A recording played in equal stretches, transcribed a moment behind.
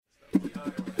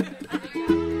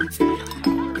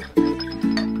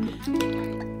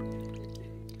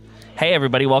Hey,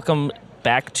 everybody. Welcome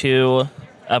back to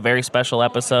a very special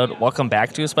episode. Welcome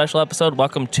back to a special episode.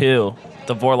 Welcome to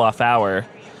the Vorlauf Hour.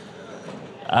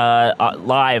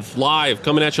 Live. Live.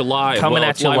 Coming at you live. Coming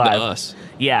at you live. To us.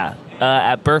 Yeah.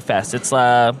 At BrrrFest. It's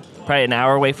probably an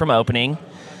hour away from opening.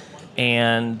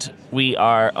 And we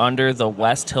are under the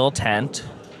West Hill tent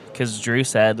because Drew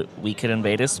said we could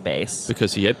invade his space.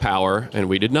 Because he had power and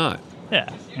we did not.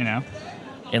 Yeah, you know.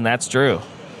 And that's Drew.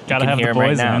 Gotta have the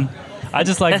boys in. I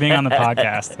just like being on the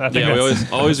podcast. I think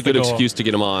we always a good excuse to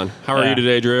get him on. How are you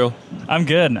today, Drew? I'm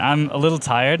good. I'm a little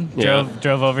tired. Yeah.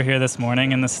 Drove over here this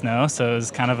morning in the snow, so it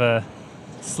was kind of a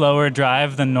slower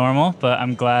drive than normal, but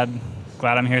I'm glad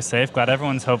I'm here safe. Glad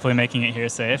everyone's hopefully making it here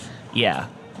safe. Yeah.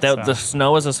 The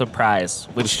snow was a surprise,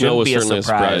 which should be a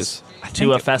surprise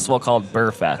to a festival called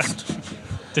BrrrFest.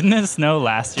 Didn't it snow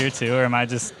last year too, or am I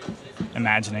just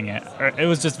imagining it? Or it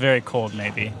was just very cold,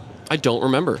 maybe. I don't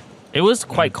remember. It was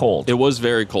quite cold. It was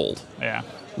very cold. Yeah.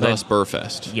 Thus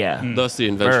BrrrFest. Yeah. Thus the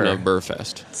invention of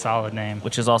BrrrFest. Solid name.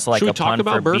 Which is also like should a pun we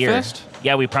talk about for beer. BrrrFest?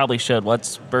 Yeah, we probably should.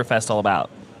 What's BrrrFest all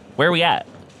about? Where are we at?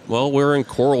 Well, we're in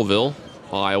Coralville,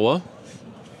 Iowa,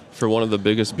 for one of the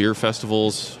biggest beer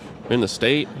festivals in the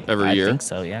state every year. I think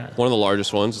so, yeah. One of the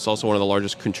largest ones. It's also one of the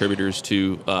largest contributors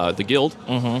to the Guild.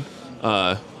 Mm-hmm.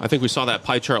 I think we saw that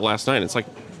pie chart last night. It's like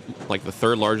the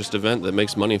third largest event that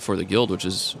makes money for the Guild, which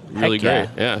is really great.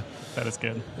 Yeah. That is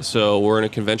good. So we're in a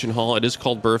convention hall. It is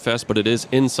called BrrrFest, but it is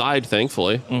inside,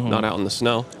 thankfully, not out in the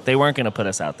snow. They weren't going to put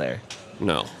us out there.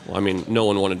 No. Well, I mean, no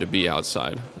one wanted to be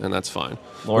outside, and that's fine.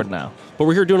 Lord, no. But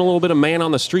we're here doing a little bit of man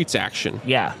on the streets action.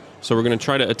 Yeah. So we're going to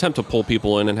try to attempt to pull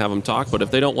people in and have them talk, but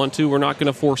if they don't want to, we're not going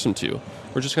to force them to.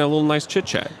 We're just going to have a little nice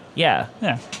chit-chat. Yeah.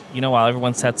 Yeah. You know, while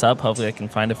everyone sets up, hopefully I can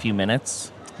find a few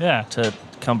minutes to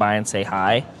come by and say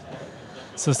hi.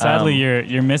 So sadly,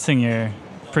 you're missing your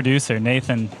producer,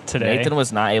 Nathan, today. Nathan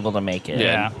was not able to make it.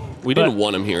 Yeah. We didn't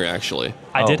want him here, actually.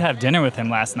 I did have dinner with him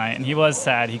last night, and he was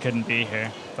sad he couldn't be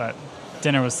here, but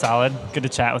dinner was solid. Good to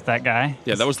chat with that guy.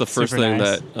 Yeah, that was the first thing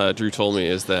that Drew told me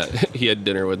is that he had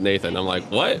dinner with Nathan. I'm like,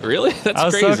 what? Really? That's crazy. I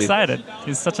was so excited.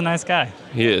 He's such a nice guy.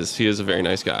 He is. He is a very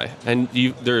nice guy. And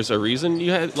there's a reason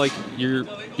you had, like, your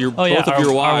both of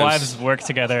your wives. Our wives work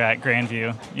together at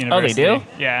Grandview University. Oh, they do?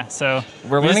 Yeah, so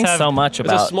we're learning so much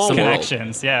about some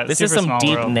connections. Yeah, this is some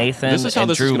deep world. Nathan this is how and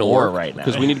this Drew is going to war work right now.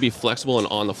 because we need to be flexible and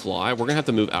on the fly. We're going to have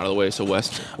to move out of the way so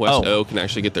West O can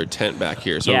actually get their tent back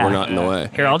here so we're not in the way.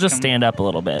 Here, I'll just stand up a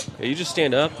little bit. Yeah, you just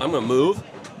stand up. I'm going to move.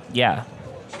 Yeah.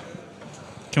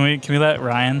 Can we let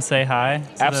Ryan say hi?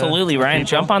 Absolutely, Ryan.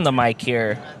 Jump on the mic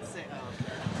here.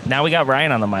 Now we got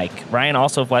Ryan on the mic. Ryan,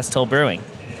 also of West Hill Brewing.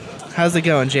 How's it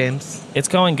going, James? It's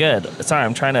going good. Sorry,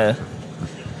 I'm trying to...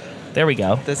 There we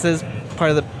go. This is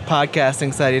part of the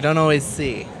podcasting side you don't always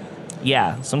see.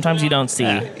 Yeah, sometimes you don't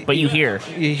see, but you hear.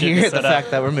 You hear the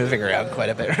fact that we're moving around quite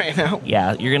a bit right now.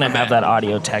 Yeah, you're going to have that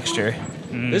audio texture.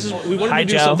 We wanted to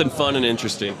do Joe. something fun and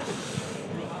interesting.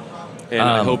 And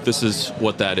I hope this is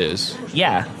what that is.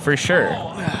 Yeah, for sure.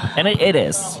 And it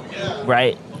is,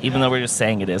 right? Even though we're just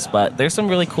saying it is. But there's some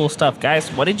really cool stuff. Guys,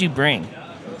 what did you bring?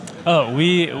 Oh,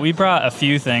 we brought a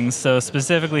few things. So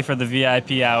specifically for the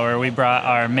VIP hour, we brought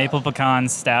our maple pecan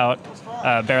stout,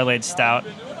 barrel-aged stout.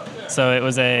 So it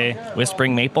was a...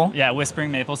 Whispering Maple? Yeah,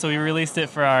 Whispering Maple. So we released it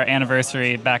for our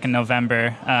anniversary back in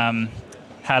November.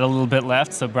 Had a little bit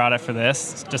left, so brought it for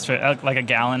this, just for like a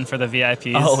gallon for the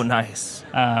VIPs. Oh, nice.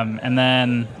 And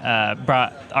then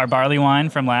brought our barley wine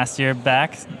from last year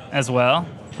back as well.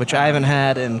 Which I haven't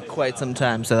had in quite some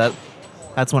time, so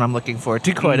that's what I'm looking forward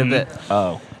to quite a bit.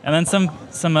 Oh. And then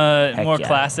some more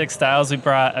classic styles. We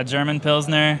brought a German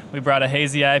Pilsner. We brought a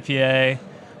hazy IPA.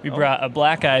 We brought a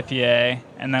black IPA.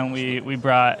 And then we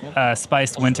brought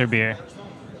spiced winter beer.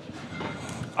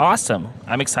 Awesome.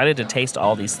 I'm excited to taste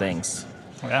all these things.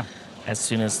 Yeah. As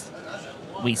soon as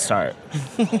we start.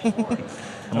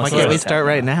 Why can't we start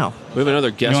right now? We have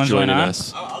another guest joining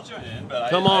us. I'll join in,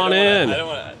 but Come on in. I don't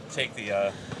want to take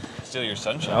steal your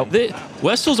sunshine.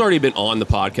 West Hill's already been on the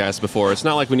podcast before. It's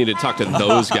not like we need to talk to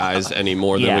those guys any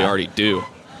more than we already do.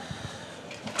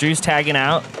 Drew's tagging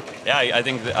out. Yeah, I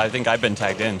think I've been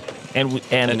tagged in. And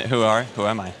who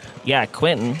am I? Yeah,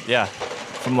 Quentin. Yeah.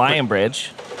 From Lion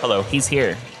Bridge. Hello. He's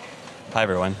here. Hi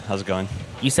everyone. How's it going?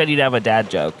 You said you'd have a dad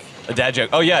joke. A dad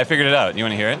joke. Oh yeah, I figured it out. You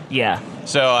want to hear it? Yeah.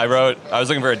 So I was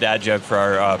looking for a dad joke for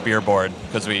our beer board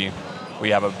because we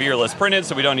have a beer list printed,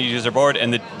 so we don't need to use our board.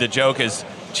 And the joke is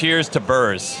cheers to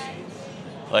Brrrs.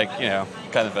 Like,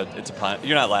 kind of it's a pun.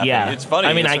 You're not laughing. Yeah. It's funny.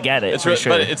 I mean, I get it, It's for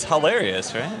sure. But it's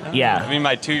hilarious, right? Yeah. I mean,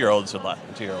 my 2-year-olds would laugh.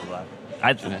 2-year-old would laugh.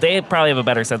 They probably have a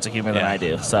better sense of humor than I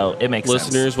do, so it makes sense.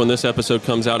 Listeners, when this episode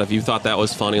comes out, if you thought that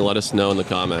was funny, let us know in the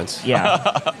comments.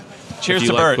 Yeah. Cheers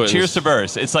to Burr. Cheers to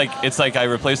Burrs. It's like I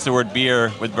replaced the word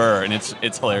beer with Burr, and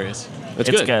it's hilarious. It's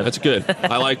good. That's good.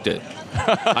 I liked it.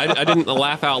 I didn't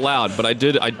laugh out loud, but I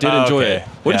did enjoy it.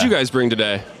 What did you guys bring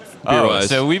today? Beer-wise?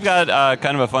 So we've got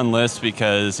kind of a fun list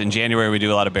because in January we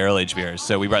do a lot of barrel-aged beers.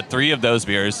 So we brought 3 of those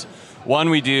beers. One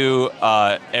we do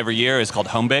every year is called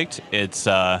Home Baked. It's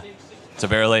a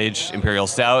barrel-aged imperial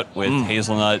stout with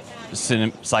hazelnut,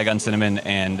 Saigon cinnamon,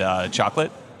 and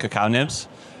chocolate, cacao nibs.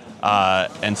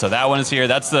 And so that one is here.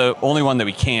 That's the only one that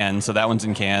we can, so that one's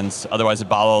in cans. Otherwise, at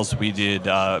bottles, we did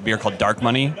a beer called Dark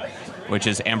Money, which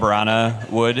is Amberana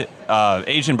wood,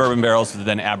 aged in bourbon barrels with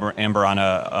then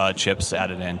Amberana chips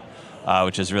added in,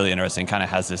 which is really interesting. Kind of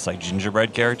has this like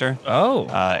gingerbread character. Oh.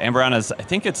 Amberana's, I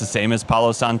think it's the same as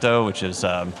Palo Santo, which is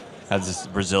has this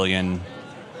Brazilian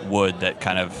wood that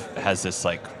kind of has this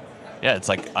like, it's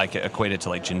like I could equate it to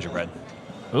like gingerbread.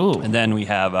 Ooh. And then we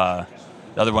have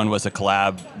the other one was a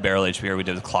collab barrel-aged beer we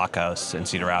did with Clock House in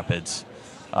Cedar Rapids.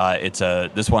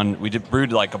 This one we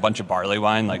brewed like a bunch of barley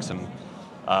wine, like some,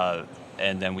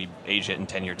 and then we aged it in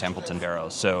 10-year Templeton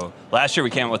barrels. So last year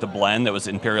we came up with a blend that was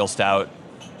Imperial Stout.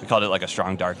 We called it like a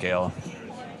strong dark ale.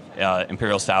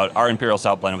 Imperial Stout, our Imperial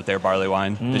Stout blended with their barley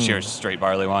wine. This year's straight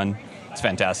barley wine. It's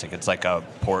fantastic. It's like a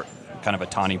port, kind of a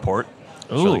tawny port.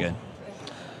 It's really good.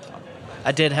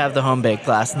 I did have the home baked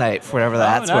last night for whatever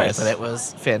that's worth, and it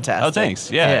was fantastic. Oh, thanks.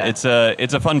 Yeah. It's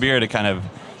a fun beer to kind of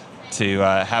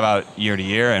have out year to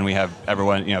year, and we have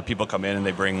everyone. People come in and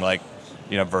they bring like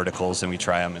verticals, and we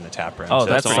try them in the tap room. Oh,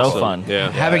 that's so awesome. fun. Yeah.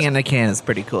 Having it in a can is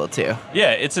pretty cool too.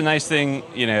 Yeah, it's a nice thing.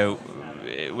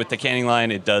 With the canning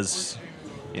line, it does,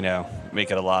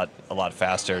 make it a lot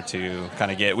faster to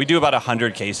kind of get. We do about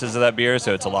 100 cases of that beer,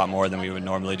 so it's a lot more than we would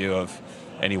normally do of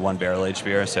any one barrel aged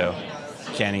beer. So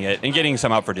canning it and getting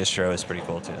some out for distro is pretty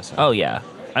cool too. So. Oh yeah,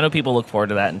 I know people look forward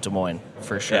to that in Des Moines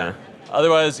for sure. Yeah.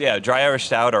 Otherwise, Dry Irish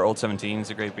Stout, our Old 17 is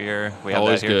a great beer. We have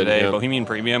Always that here good, today. yeah. Bohemian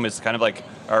Premium is kind of like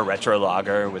our retro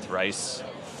lager with rice,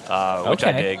 which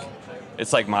I dig.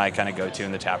 It's like my kind of go-to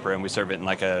in the tap room. We serve it in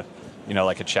like a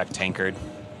Czech tankard.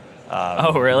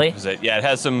 Oh, really? It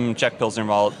has some Czech Pilsner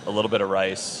malt, a little bit of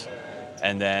rice.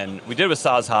 And then we did with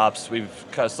Saaz hops. We've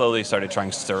kind of slowly started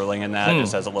trying Sterling in that,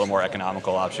 just as a little more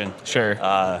economical option. Sure.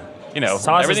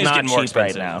 Saaz is not getting more cheap right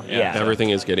expensive now. Yeah.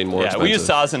 Everything is getting more expensive. We use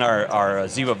Saaz in our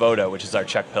Ziva Voda, which is our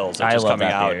Czech Pils. That's just coming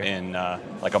out in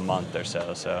like a month or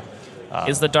so.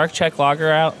 Is the dark Czech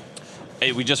lager out?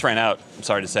 Hey, we just ran out, I'm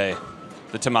sorry to say.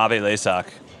 The Tmave Lesak.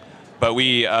 But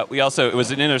we also, it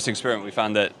was an interesting experiment. We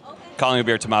found that calling a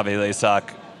beer Tmave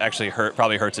Lesak actually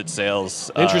probably hurts its sales.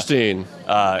 Interesting.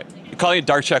 Calling it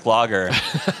dark Czech lager.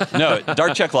 No,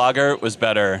 dark Czech lager was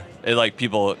better.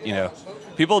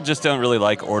 People just don't really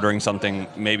like ordering something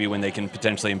maybe when they can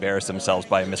potentially embarrass themselves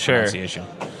by a mispronunciation.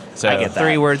 Sure. So I get that.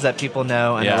 3 words that people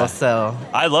know and it'll sell.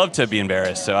 I love to be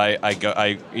embarrassed, so I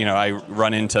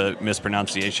run into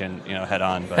mispronunciation, head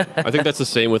on. But I think that's the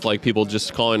same with like people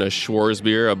just calling a Schwarz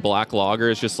beer a black lager.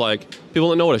 It's just like people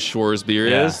don't know what a Schwarz beer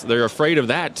is. They're afraid of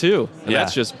that too. And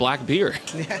that's just black beer.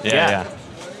 Yeah.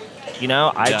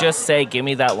 I just say, give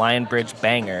me that Lion Bridge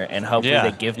banger, and hopefully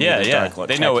they give me the dark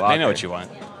lager. They know what you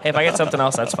want. Hey, if I get something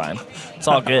else, that's fine. It's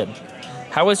all good.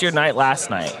 How was your night last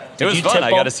night? It was fun.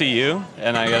 I got to see you,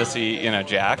 and I got to see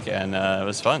Jack, and it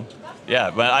was fun.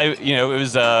 Yeah, but it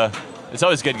was. It's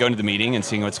always good going to the meeting and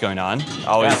seeing what's going on.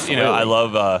 Always, Absolutely. I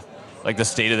love like the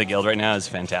state of the guild right now is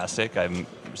fantastic. I'm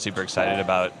super excited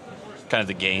about kind of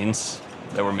the gains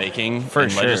that we're making For in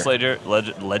sure.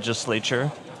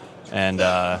 legislature, and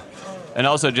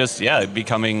also just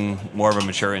becoming more of a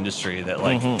mature industry that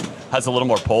has a little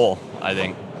more pull, I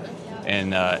think,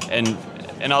 and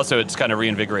also it's kind of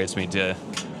reinvigorates me to.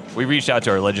 We reached out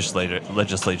to our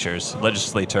legislators,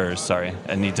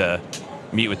 and need to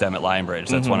meet with them at Lionbridge.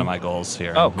 That's one of my goals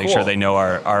here. Oh, Make cool. sure they know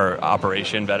our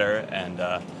operation better and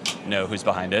know who's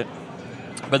behind it.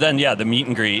 But then, the meet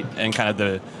and greet and kind of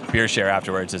the beer share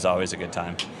afterwards is always a good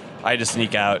time. I had to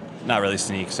sneak out, not really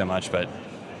sneak so much, but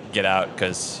get out,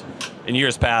 because in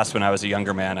years past when I was a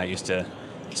younger man, I used to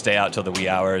stay out till the wee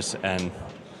hours and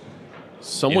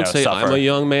Some would say suffer. I'm a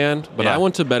young man, but Yeah. I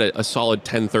went to bed at a solid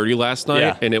 10:30 last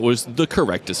night, and it was the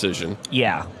correct decision.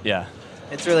 Yeah. Yeah.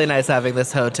 It's really nice having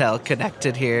this hotel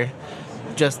connected here.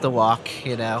 Just the walk,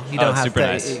 you don't have super to,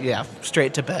 nice.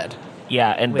 straight to bed. Yeah,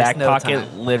 and Waste back no pocket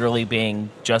time. literally being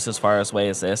just as far away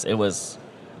as this.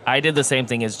 I did the same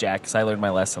thing as Jack because I learned my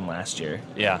lesson last year.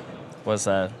 Yeah.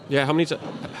 Yeah, how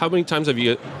many times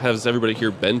has everybody here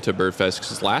been to BrrrFest?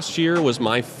 Because last year was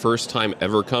my first time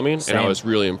ever coming, Same. and I was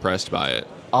really impressed by it.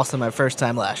 also my first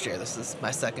time last year. This is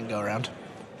my second go around.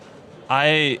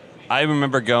 I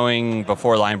remember going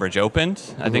before Lionbridge opened.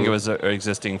 I think it was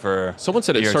existing for. Someone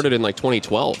said it years. started in like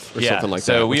 2012 or something like that.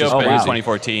 So we which is opened in crazy.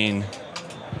 2014,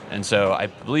 and so I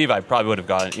believe I probably would have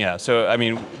gone. Yeah. So I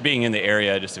mean, being in the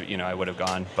area, just I would have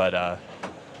gone, but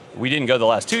we didn't go the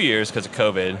last 2 years because of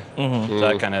COVID. So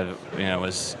that kind of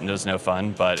was no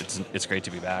fun. But it's great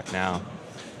to be back now,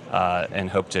 and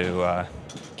hope to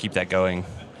keep that going.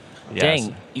 Yes.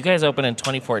 Dang, you guys opened in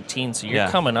 2014, so you're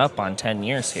coming up on 10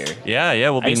 years here. Yeah,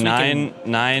 we'll be guess we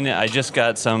nine. I just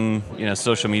got some,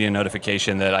 social media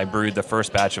notification that I brewed the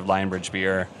first batch of Lionbridge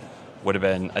beer. Would have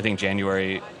been, I think,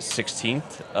 January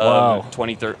 16th of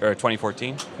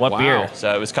 2014. What beer?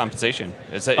 So it was compensation.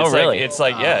 It's really? It's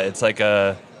like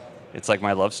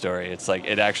my love story. It's like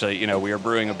it actually, we were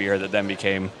brewing a beer that then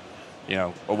became,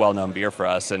 a well-known beer for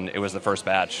us, and it was the first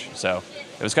batch. So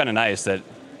it was kind of nice that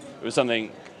it was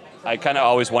something. I kind of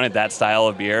always wanted that style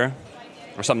of beer,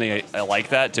 or something I like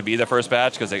that, to be the first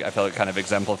batch, because I felt it kind of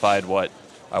exemplified what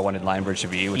I wanted Lionbridge to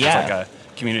be, which is like a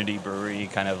community brewery,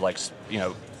 kind of like,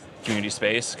 community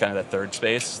space, kind of the third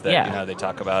space that they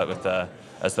talk about with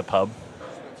as the pub.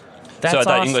 That's so I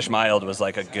thought awesome. English Mild was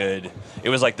like it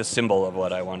was like the symbol of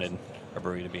what I wanted a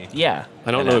brewery to be. Yeah.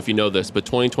 I don't know if you know this, but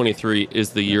 2023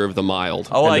 is the year of the mild.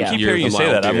 Oh, well, And I the keep year hearing of you the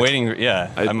say mild that. I'm beer. waiting.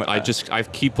 Yeah. I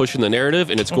keep pushing the narrative,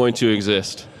 and it's going to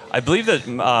exist. I believe that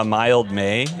Mild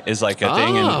May is like a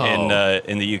thing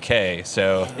in the UK.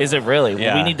 So Is it really?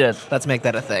 Yeah. We need to. Let's make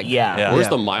that a thing. Yeah. Where's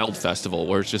the mild festival,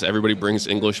 where it's just everybody brings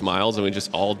English milds, and we just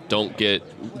all don't get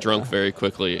drunk very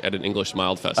quickly at an English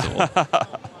mild festival?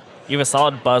 You have a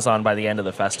solid buzz on by the end of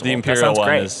the festival. the That Imperial sounds one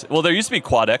great. is there used to be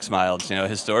Quad X Milds.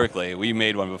 Historically, we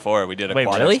made one before. We did a Wait,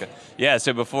 Quad really? X. Yeah.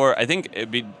 So before, I think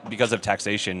it'd be because of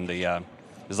taxation.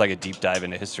 There's like a deep dive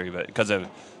into history, but because of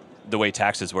the way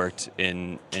taxes worked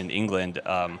in England,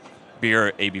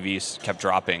 beer ABVs kept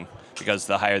dropping because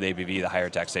the higher the ABV, the higher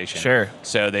taxation. Sure.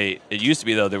 So it used to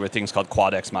be, though, there were things called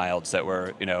Quad X milds that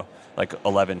were, like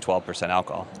 11, 12%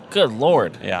 alcohol. Good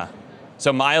Lord. Yeah.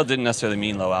 So mild didn't necessarily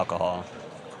mean low alcohol,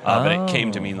 but it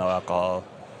came to mean low alcohol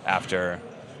after,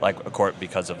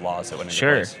 because of laws that went into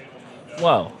place.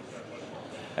 Whoa.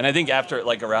 And I think after,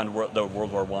 around the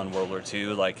World War I, World War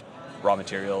II, raw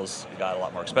materials got a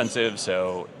lot more expensive,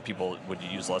 so people would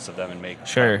use less of them and make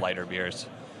lighter beers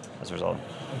as a result.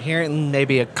 I'm hearing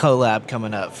maybe a collab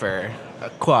coming up for a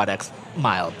Quad X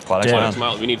Mild. Quad X Yeah. Mild.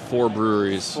 Mild. We need 4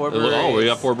 breweries. 4 Oh, we breweries.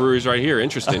 got 4 breweries right here.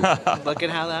 Interesting. Look at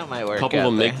how that might work. A couple of out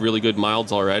them there. make really good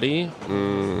milds already.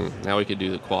 Now we could do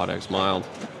the Quad X mild.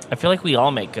 I feel like we all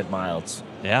make good milds.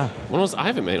 Yeah. I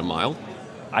haven't made a mild.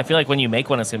 I feel like when you make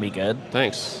one, it's going to be good.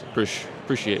 Thanks.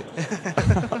 Appreciate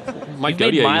Mike You've made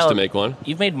Godia used mild- to make one.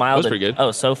 You've made mild. That was pretty good.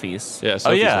 Oh, Sophie's. Yeah. Oh,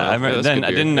 Sophie's yeah. mild. I remember. that's Then good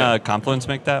beer. didn't Yeah. Confluence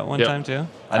make that one Yep. time, too?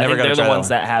 I never think got they're to the try ones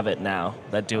that that have it now,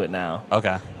 that do it now. one.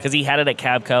 Okay. Because he had it at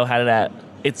Cabco, had it at.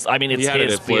 It's He had it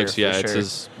his at beer Flicks. for Yeah, sure. it's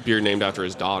his beer named after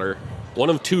his daughter. One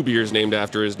of 2 beers named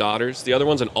after his daughters. The other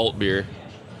one's an alt beer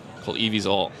called Evie's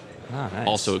Alt. Oh, nice.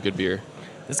 Also a good beer.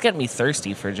 This is getting me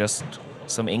thirsty for just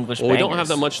some English Well, we don't bangers.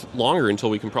 have that much longer until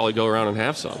we can probably go around and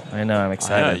have some. I know, I'm Yeah,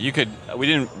 excited. you could. We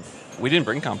didn't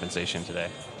bring compensation today.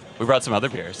 We brought some other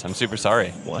beers. I'm super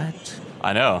sorry. What?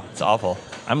 I know, it's awful.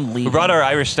 I'm leaving. We brought our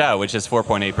Irish Stout, which is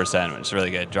 4.8%, which is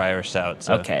really good. Dry Irish Stout.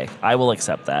 So Okay, I will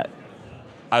accept that.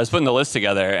 I was putting the list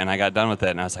together, and I got done with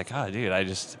it, and I was like, oh, dude,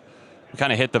 we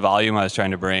kind of hit the volume I was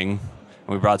trying to bring. And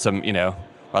we brought some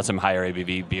higher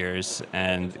ABV beers,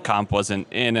 and comp wasn't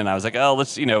in, and I was like, oh,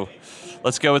 let's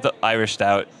go with the Irish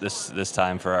Stout this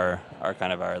time for our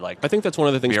I think that's one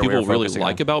of the things beer we people were really focusing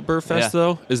like on. about BrrrFest, Yeah.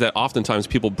 though, is that oftentimes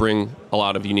people bring a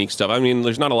lot of unique stuff. I mean,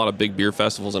 there's not a lot of big beer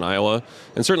festivals in Iowa,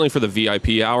 and certainly for the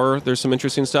VIP hour, there's some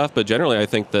interesting stuff, but generally I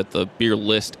think that the beer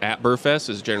list at BrrrFest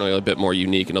is generally a bit more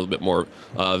unique and a little bit more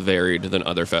varied than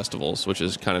other festivals, which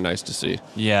is kind of nice to see.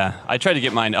 Yeah, I tried to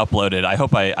get mine uploaded. I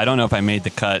don't know if I made the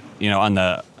cut, on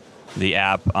the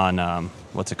app on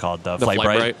what's it called, the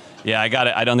Flightbright. Yeah, I got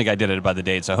it. I don't think I did it by the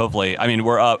date, so hopefully,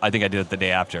 we're up. I think I did it the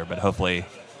day after, but hopefully,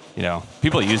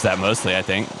 people use that mostly. I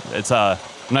think it's. I'm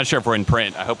not sure if we're in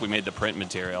print. I hope we made the print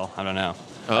material. I don't know.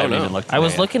 Oh, I haven't no. even looked. I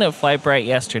was today yet. looking at Flightbright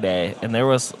yesterday, and there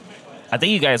was. I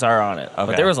think you guys are on it, Okay.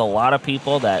 but there was a lot of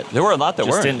people that. There were a lot that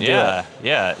just weren't. didn't do yeah, it.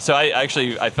 yeah. So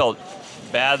I felt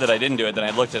bad that I didn't do it. Then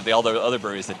I looked at all the other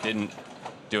breweries that didn't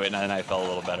do it, and then I felt a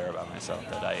little better about myself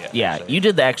that I. Yeah, actually- you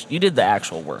did the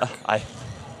actual work.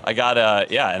 I got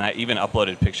and I even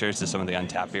uploaded pictures to some of the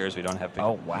Untapped beers. We don't have.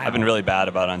 Oh, wow. I've been really bad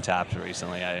about Untapped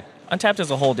recently. Untapped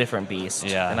is a whole different beast.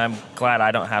 Yeah. And I'm glad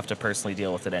I don't have to personally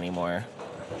deal with it anymore.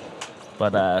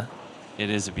 But It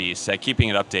is a beast. Keeping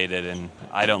it updated, and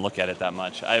I don't look at it that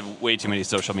much. I have way too many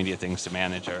social media things to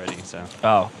manage already. So.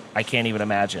 Oh, I can't even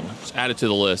imagine. Just add it to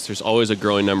the list. There's always a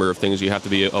growing number of things you have to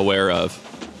be aware of.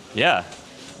 Yeah.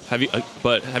 Have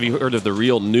you heard of the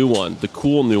real new one, the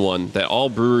cool new one that all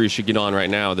breweries should get on right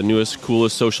now? The newest,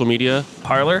 coolest social media?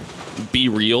 Parlor? Be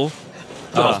Real.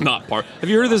 No, not Parlor. Have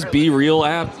you heard of this Be Real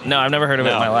app? No, I've never heard of it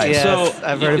in my life. Yes, So-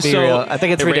 I've heard of Be so Real. I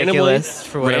think it's ridiculous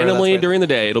for whatever randomly that's worth. during the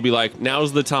day, it'll be like,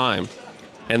 now's the time.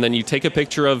 And then you take a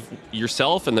picture of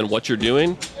yourself and then what you're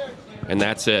doing, and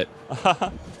that's it.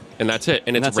 And that's it.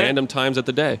 And it's that's it? random times at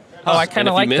the day. Oh, I kind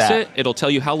of like And if you miss that. it, it'll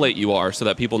tell you how late you are so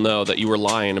that people know that you were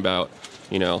lying about,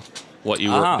 what you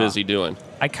were busy doing.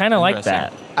 I kind of like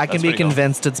that. I can That's be pretty cool.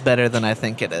 convinced it's better than I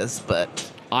think it is,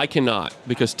 but I cannot,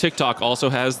 because TikTok also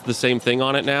has the same thing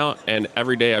on it now, and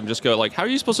every day I'm just going like, how are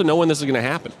you supposed to know when this is going to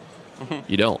happen?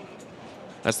 You don't.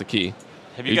 That's the key.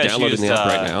 Have Are you guys downloading used the app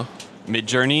right now?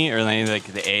 Midjourney or any like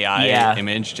the AI Yeah.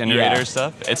 image generator Yeah.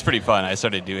 stuff? It's pretty fun. I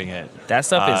started doing it. That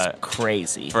stuff Uh, is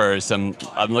crazy.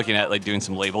 I'm looking at like doing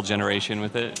some label generation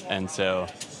with it, and so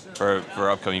for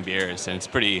upcoming beers, and it's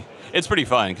pretty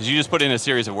fun because you just put in a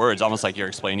series of words, almost like you're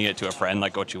explaining it to a friend,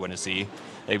 like what you want to see.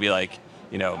 They'd be like,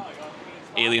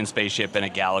 alien spaceship in a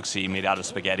galaxy made out of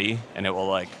spaghetti, and it will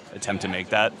like attempt to make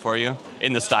that for you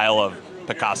in the style of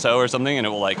Picasso or something, and it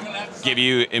will like give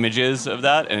you images of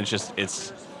that, and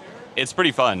it's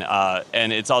pretty fun,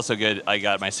 and it's also good. I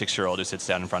got my 6-year-old who sits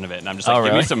down in front of it, and I'm just like, Oh,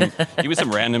 really? give me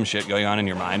some random shit going on in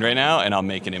your mind right now, and I'll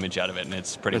make an image out of it, and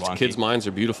it's pretty wonky. Kids' minds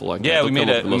are beautiful like that. Yeah, They'll we made come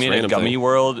up with the most a random gummy thing.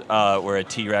 world where a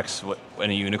T-Rex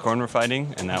and a unicorn were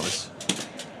fighting, and that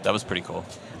was pretty cool.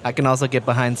 I can also get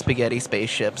behind spaghetti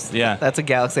spaceships. Yeah. That's a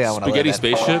galaxy I want to live Spaghetti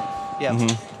in. spaceship? Yeah.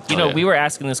 You know, yeah. we were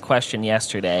asking this question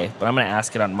yesterday, but I'm going to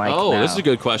ask it on mic Oh, now. this is a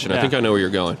good question. I Yeah. think I know where you're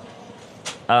going.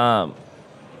 Wow,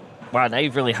 now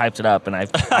you've really hyped it up, and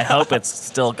I hope it's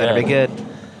still good. Better be good.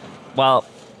 Well,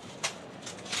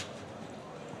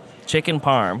 chicken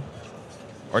parm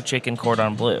or chicken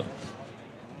cordon bleu?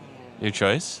 Your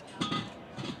choice?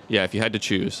 Yeah, if you had to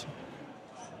choose.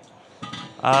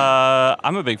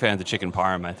 I'm a big fan of the chicken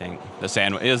parm. I think the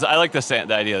sandwich. I like the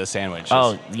idea of the sandwich.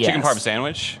 Oh, yes. Chicken parm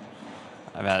sandwich.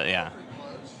 I've had it. Yeah.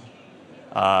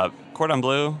 Cordon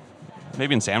bleu,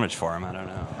 maybe in sandwich form. I don't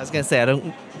know. I was gonna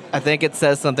say I think it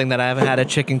says something that I haven't had a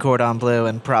chicken cordon bleu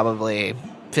in probably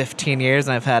 15 years,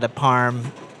 and I've had a parm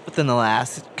within the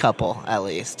last couple at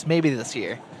least. Maybe this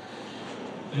year.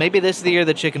 Maybe this is the year of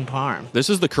the chicken parm. This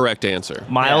is the correct answer.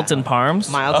 Milds Yeah. and parms?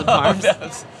 Miles and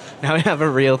parms. Now we have a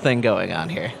real thing going on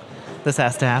here. This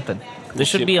has to happen. This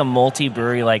should be a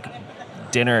multi-brewery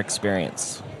dinner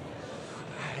experience.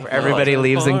 Where everybody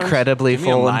leaves incredibly Give me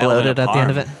a full and mild bloated a at the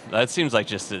end of parm. it. That seems like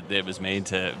just that it was made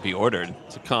to be ordered.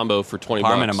 It's a combo for 20 Parm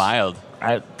bucks. and a mild.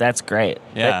 That's great.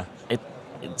 Yeah.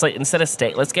 It's like instead of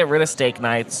steak, let's get rid of steak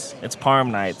nights. It's parm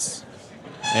nights.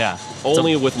 Yeah.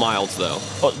 Only with milds, though.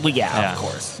 Oh, well, yeah, Yeah. of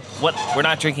course. What? We're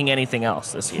not drinking anything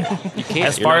else this year. You can't.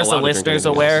 As You're far not as the allowed to drink listeners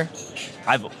anything aware,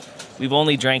 else. we've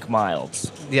only drank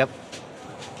milds. Yep.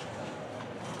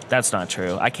 That's not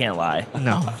true. I can't lie.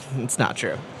 No, it's not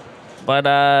true. But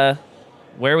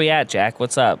where are we at, Jack?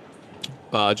 What's up?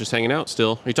 Just hanging out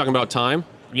still. Are you talking about time?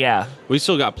 Yeah, We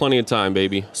still got plenty of time,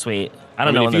 baby. sweet. I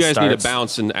don't know if when you this guys need starts. to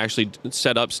bounce and actually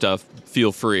set up stuff,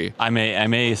 feel free. I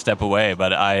may step away,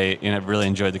 but I really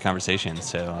enjoyed the conversation.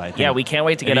 So I think Yeah, we can't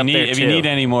wait to get up there If too. you need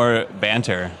any more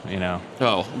banter,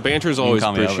 Oh, banter's always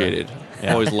call me over. appreciated.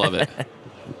 Yeah. Always love it.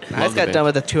 I just the got done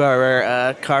with a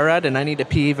 2-hour car ride, and I need to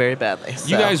pee very badly. So.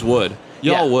 You guys would.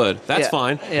 Y'all Yeah. would. That's Yeah.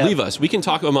 fine. Yeah. Leave us. We can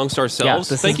talk amongst ourselves.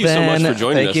 This Thank has you so much been- for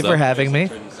joining us. Thank you though. for having me.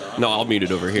 No, I'll mute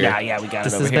it over here. Yeah, we got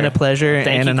This it over has here. been a pleasure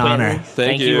Thank and you, an Quinn. honor.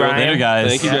 Thank you. Ryan. Later, guys.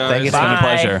 Thank you, Yeah, guys. thank you It's been a Bye.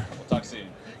 pleasure.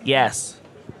 Yes.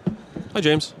 Hi,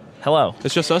 James. Hello.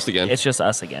 It's just us again. It's just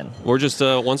us again. We're just,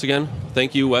 once again,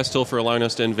 thank you, West Hill, for allowing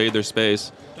us to invade their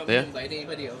space. Yeah. Invite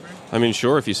anybody over? I mean,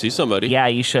 sure, if you see somebody. Yeah,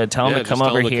 you should tell them to just come tell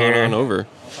over them to here. Come on over.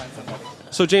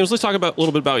 So, James, let's talk about a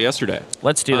little bit about yesterday.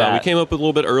 Let's do that. We came up a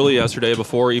little bit early yesterday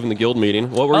before even the guild meeting.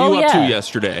 What were you up to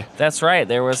yesterday? That's right.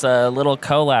 There was a little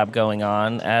collab going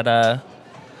on at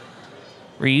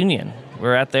Reunion.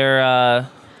 We're at their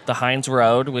the Heinz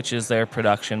Road, which is their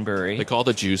production brewery. They call it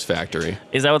the Juice Factory.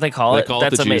 Is that what they call it? They call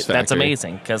it That's the Juice That's Factory.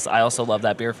 amazing because I also love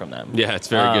that beer from them. Yeah, it's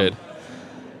very good.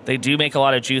 They do make a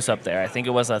lot of juice up there. I think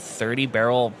it was a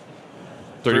 30-barrel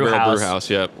 30-barrel brew house,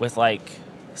 yep. with like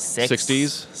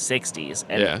 60s? 60s,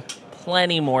 and Yeah.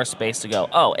 plenty more space to go.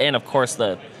 Oh, and of course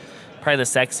probably the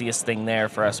sexiest thing there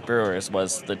for us brewers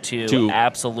was the two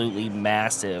absolutely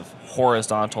massive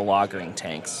horizontal lagering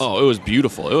tanks. Oh, it was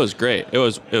beautiful. It was great. It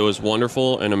was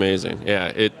wonderful and amazing.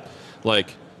 Yeah,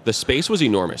 The space was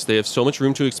enormous. They have so much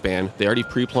room to expand. They already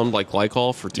pre-plumbed like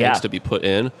glycol for tanks to be put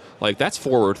in. Like, that's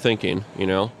forward thinking, you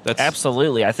know? That's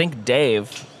Absolutely. I think Dave,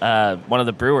 one of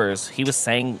the brewers, he was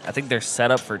saying I think they're set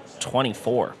up for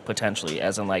 24 potentially,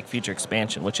 as in like future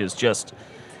expansion, which is just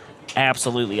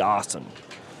absolutely awesome.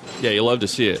 Yeah, you love to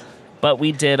see it. But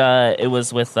we did. It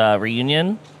was with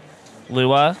Reunion,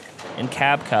 Lua, and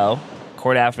Cabco,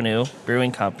 Court Avenue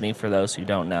Brewing Company. For those who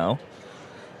don't know.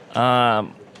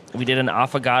 We did an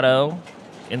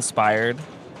affogato-inspired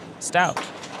stout.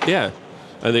 Yeah.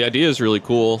 The idea is really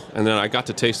cool. And then I got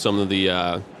to taste some of the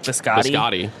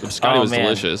biscotti. The biscotti was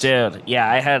delicious. Dude, yeah,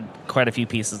 I had quite a few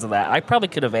pieces of that. I probably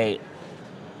could have ate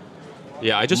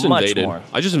Yeah, I just much invaded. more.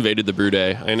 I just invaded the brew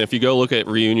day. And if you go look at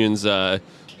Reunion's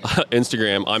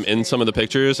Instagram, I'm in some of the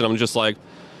pictures, and I'm just like,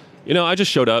 you know, I just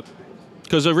showed up.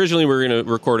 Because originally we were going to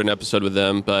record an episode with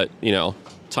them, but, you know,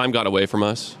 time got away from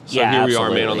us. So Yeah, here we are,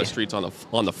 absolutely. man, on the streets, on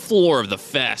the floor of the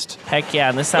fest. Heck yeah,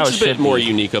 and this is how Which it is a should bit more be.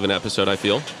 unique of an episode, I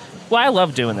feel. Well, I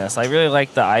love doing this. I really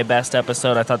liked the iBest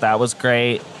episode. I thought that was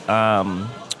great. We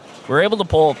were able to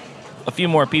pull a few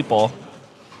more people.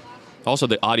 Also,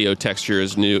 the audio texture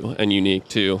is new and unique,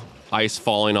 too. Ice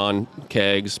falling on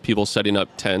kegs, people setting up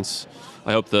tents.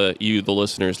 I hope the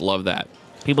listeners, love that.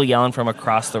 People yelling from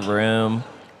across the room.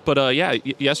 But yeah,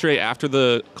 yesterday after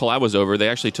the collab was over, they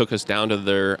actually took us down to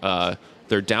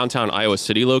their downtown Iowa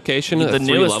City location, The a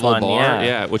newest 3-level one, bar,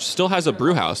 yeah. which still has a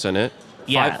brew house in it.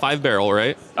 Yeah. Five barrel,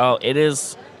 right? Oh, it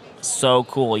is so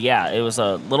cool. Yeah, it was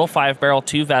a little 5-barrel,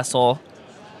 2-vessel.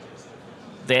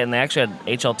 They actually had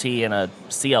HLT and a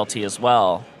CLT as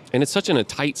well. And it's such in a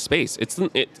tight space.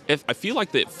 I feel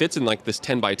like it fits in like this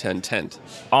 10 by 10 tent.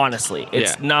 Honestly,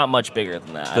 it's Yeah. not much bigger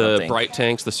than that. I don't The think. bright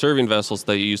tanks, the serving vessels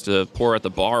they used to pour at the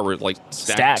bar were like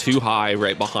stacked too high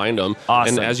right behind them.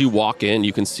 Awesome. And as you walk in,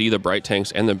 you can see the bright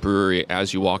tanks and the brewery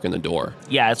as you walk in the door.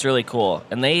 Yeah, it's really cool.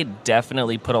 And they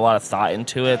definitely put a lot of thought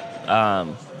into it.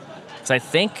 Because I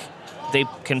think they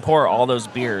can pour all those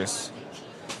beers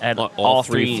at All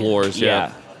three floors,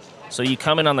 yeah. So you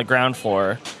come in on the ground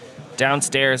floor.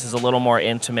 Downstairs is a little more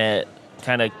intimate,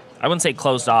 kind of, I wouldn't say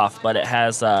closed off, but it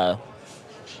has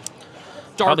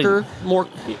Darker, more,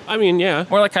 I mean, yeah.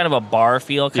 more like kind of a bar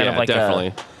feel, kind Yeah, of like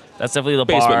definitely. That's definitely the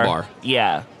Basement bar.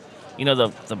 Yeah. You know,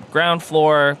 the ground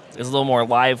floor is a little more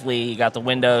lively. You got the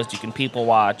windows. You can people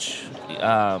watch. You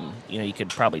know, you could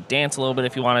probably dance a little bit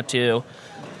if you wanted to.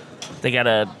 They got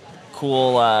a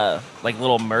cool, like,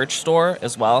 little merch store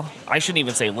as well. I shouldn't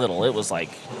even say little. It was like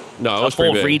No, it a was pretty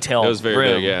full big. retail It was very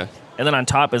room. big, yeah. And then on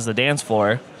top is the dance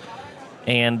floor.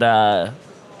 And that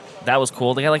was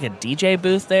cool. They got like a DJ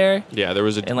booth there. Yeah, there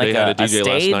was And like they had a a DJ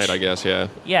last stage? night, I guess, yeah.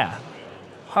 Yeah.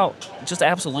 How just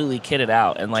absolutely kitted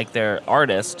out. And like their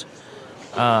artist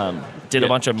did a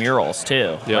bunch of murals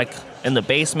too. Yep. Like in the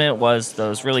basement was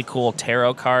those really cool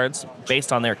tarot cards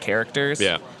based on their characters.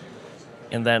 Yeah.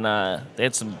 And then they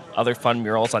had some other fun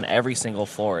murals on every single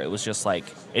floor. It was just like,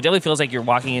 it definitely feels like you're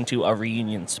walking into a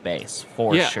reunion space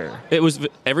for sure. It was,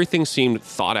 everything seemed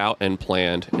thought out and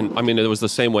planned. And I mean, it was the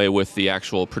same way with the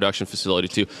actual production facility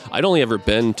too. I'd only ever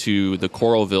been to the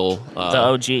Coralville,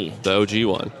 The OG.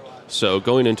 one. So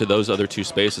going into those other two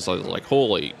spaces, I was like,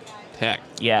 holy heck.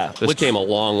 Yeah. This came a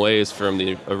long ways from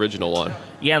the original one.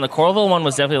 Yeah, and the Coralville one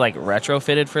was definitely like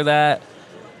retrofitted for that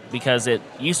because it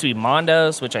used to be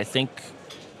Mondo's, which I think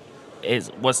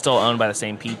was still owned by the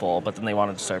same people, but then they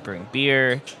wanted to start brewing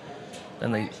beer.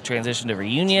 Then they transitioned to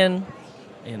Reunion,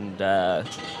 and now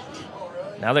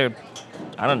they're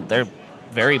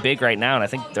very big right now, and I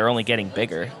think they're only getting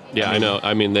bigger. Yeah, I know.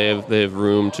 I mean, they have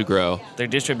room to grow. Their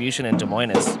distribution in Des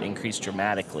Moines has increased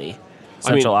dramatically.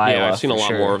 I mean, Central Iowa, yeah, I've seen a for lot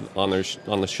sure. more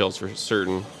on the shelves for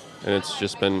certain, and it's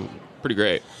just been pretty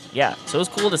great. Yeah, so it was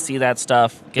cool to see that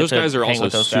stuff. Get Those to guys are hang also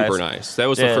with those super guys. nice. That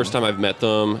was the Dude. first time I've met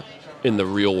them in the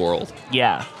real world.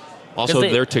 Yeah. Also, 'Cause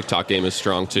they- their TikTok game is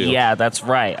strong too. Yeah, that's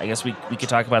right. I guess we could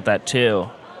talk about that too.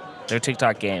 Their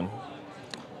TikTok game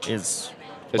is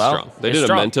It's strong. They it's did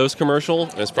strong. a Mentos commercial,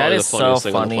 and it's That probably the is so funniest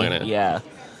thing funny. on the planet. Yeah.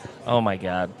 Oh my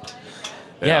god.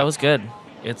 Yeah. Yeah. It was good.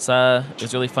 It's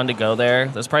really fun to go there.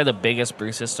 That's probably the biggest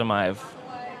brew system I've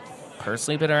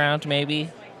personally been around. Maybe.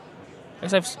 I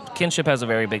guess Kinship has a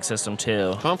very big system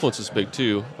too. Confluence is big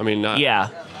too. I mean, not. Yeah.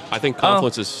 I think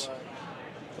Confluence is.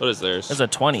 What is theirs? It's a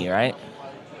 20, right?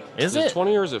 Is it it?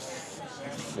 20 or is it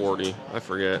 40? I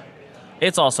forget.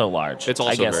 It's also large. It's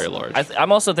also I guess. very large.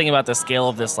 I'm also thinking about the scale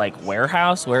of this like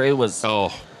warehouse where it was.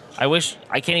 Oh, I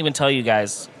can't even tell you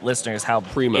guys, listeners, how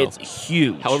Primo. it's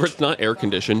huge. however, it's not air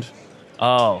conditioned.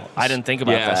 Oh, I didn't think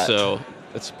about Yeah, that. so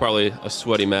it's probably a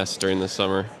sweaty mess during the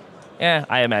summer. Yeah,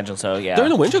 I imagine so. Yeah. During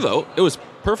the winter, though, it was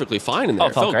perfectly fine in there.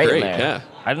 it felt great in there. Yeah.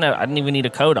 I didn't even need a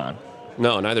coat on.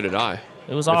 No, neither did I.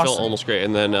 It was It awesome. felt almost great.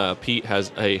 And then Pete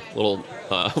has a little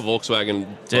Volkswagen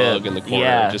Bug in the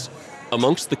corner, just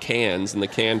amongst the cans in the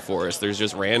can forest. There's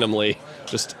just randomly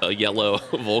just a yellow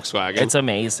Volkswagen. It's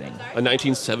amazing. A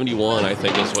 1971, I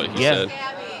think, is what he said.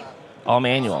 All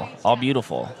manual, all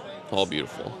beautiful. All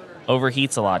beautiful.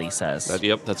 Overheats a lot, he says.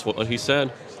 Yep, that's what he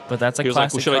said. But that's a He was like,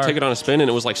 classic well, should car. I take it on a spin? And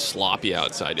it was like sloppy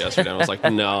outside yesterday. And I was like,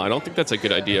 no, I don't think that's a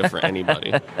good idea for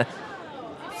anybody.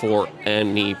 For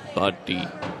anybody.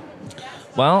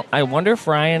 Well, I wonder if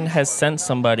Ryan has sent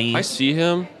somebody. I see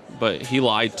him, but he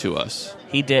lied to us.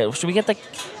 He did. Should we get the?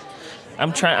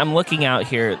 I'm looking out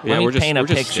here. Yeah, Let me we're just, paint a we're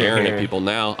just picture staring here. at people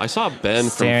now. I saw Ben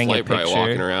Staring from at Flightbright picture.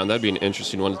 walking around. That'd be an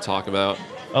interesting one to talk about.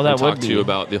 Oh, that and would talk to be. you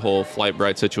about the whole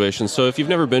Flightbright situation. So if you've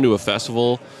never been to a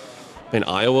festival in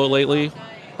Iowa lately,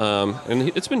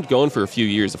 and it's been going for a few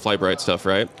years, the Flightbright stuff,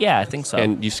 right? Yeah, I think so.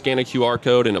 And you scan a QR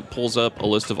code and it pulls up a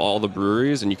list of all the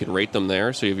breweries and you can rate them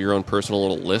there. So you have your own personal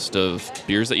little list of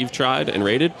beers that you've tried and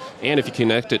rated. And if you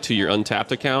connect it to your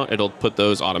Untapped account, it'll put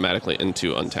those automatically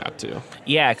into Untapped too.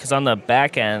 Yeah, because on the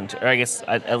back end, or I guess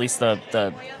at least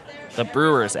the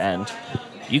brewer's end,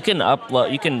 you can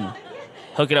upload, you can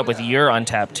hook it up with your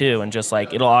Untapped too, and just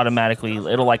like it'll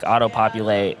like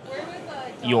auto-populate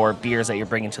your beers that you're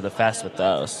bringing to the fest with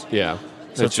those. Yeah.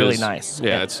 So it's really nice.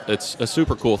 Yeah, it's a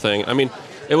super cool thing. I mean,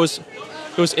 it was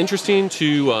interesting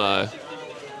to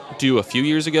do a few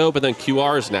years ago, but then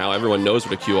QRs now, everyone knows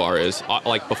what a QR is.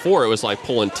 Like before, it was like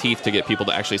pulling teeth to get people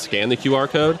to actually scan the QR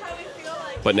code,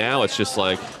 but now it's just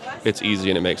like it's easy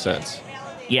and it makes sense.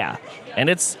 Yeah, and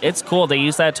it's cool. They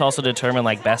use that to also determine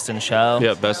like best in show.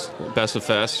 Yeah, best of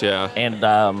fest. Yeah, and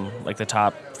like the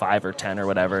top 5 or 10 or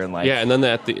whatever, and like and then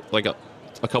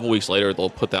a couple weeks later, they'll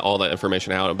put all that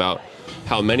information out about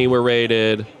how many were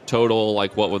rated, total,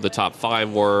 like what the top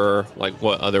 5 were, like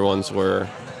what other ones were.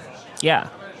 Yeah.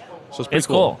 So it's pretty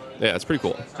cool. Yeah, it's pretty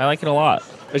cool. I like it a lot.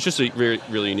 It's just a really,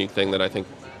 really unique thing that I think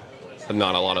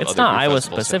not a lot of It's other not beer Iowa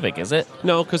festivals specific, have. is it?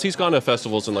 No, because he's gone to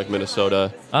festivals in like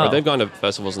Minnesota. Oh. Or they've gone to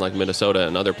festivals in like Minnesota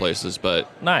and other places, but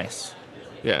Nice.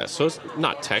 yeah, so it's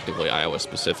not technically Iowa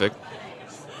specific.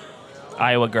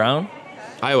 Iowa grown?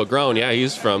 Iowa grown, yeah,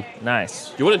 he's from.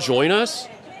 Nice. You want to join us?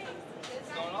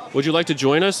 Would you like to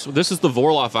join us? This is the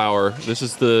Vorlauf Hour. This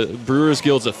is the Brewers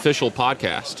Guild's official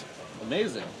podcast.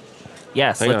 Amazing.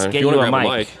 Yes, Hang let's on, if get you you wanna a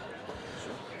grab mic.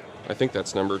 I think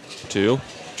that's number 2.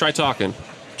 Try talking.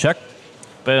 Check.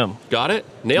 Boom. Got it?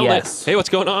 Nailed Yes. it. Hey, what's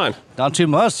going on? Not too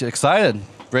much. Excited.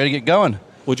 Ready to get going.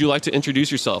 Would you like to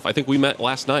introduce yourself? I think we met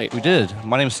last night. We did.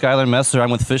 My name is Skylar Messer.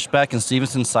 I'm with Fishback and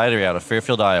Stephenson Cider out of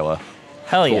Fairfield, Iowa.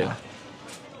 Hell Cool. yeah.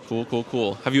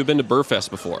 Cool. Have you been to BrrrFest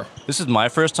before? This is my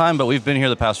first time, but we've been here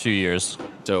the past few years.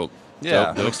 Dope. Yeah,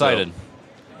 Dope, I'm excited.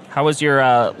 How was your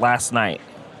last night?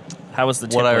 How was the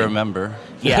What I tippling? remember.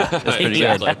 Yeah. It's pretty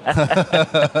Yeah. good.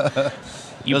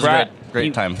 You It was brought a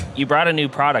great time. You brought a new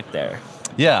product there.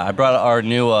 Yeah, I brought our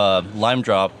new Lime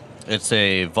Drop. It's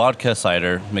a vodka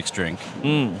cider mixed drink.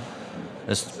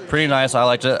 It's pretty nice. I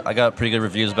liked it. I got pretty good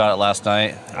reviews about it last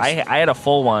night. I had a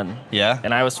full one, Yeah?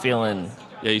 and I was feeling.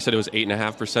 Yeah, you said it was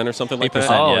 8.5% or something like that.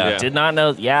 8%. Oh, yeah. did not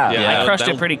know. Yeah, Yeah, I crushed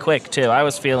that- it pretty quick too. I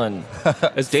was feeling.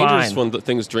 It's dangerous Fine. when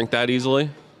things drink that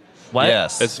easily. What?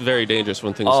 Yes. It's very dangerous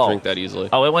when things Oh. drink that easily.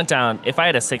 Oh, it went down. If I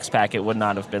had a 6-pack, it would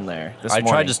not have been there this I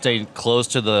morning. tried to stay close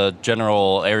to the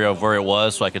general area of where it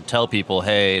was so I could tell people,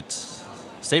 hey, it's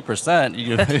 8%.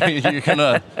 You're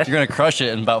gonna crush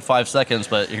it in about 5 seconds,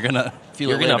 but you're gonna feel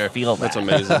You're it gonna later. feel that. That's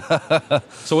amazing.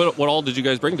 So what all did you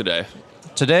guys bring today?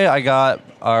 Today I got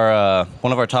our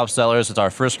one of our top sellers. It's our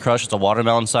first crush. It's a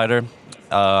watermelon cider.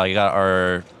 I got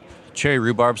our cherry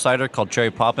rhubarb cider called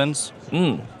Cherry Poppins.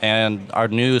 And our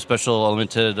new special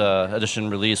limited edition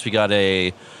release, we got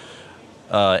a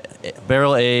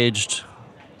barrel aged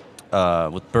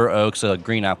with burr oaks, a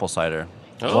green apple cider.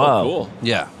 Oh, Wow. cool.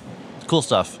 Yeah, cool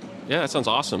stuff. Yeah, that sounds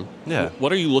awesome. Yeah.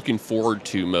 What are you looking forward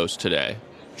to most today?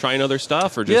 Trying other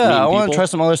stuff or just Yeah, meeting I want people? to try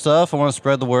some other stuff. I want to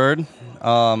spread the word.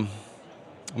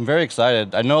 I'm very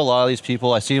excited. I know a lot of these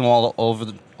people. I see them all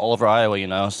over Iowa, you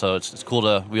know. So it's cool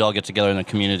to we all get together in a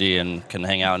community and can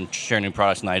hang out and share new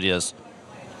products and ideas.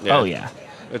 Oh yeah.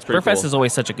 It's pretty BrrrFest cool. is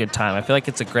always such a good time. I feel like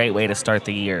it's a great way to start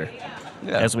the year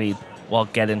Yeah. as we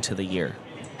get into the year.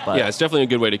 But, Yeah, it's definitely a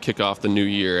good way to kick off the new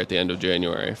year at the end of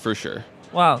January, for sure.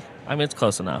 well, I mean, it's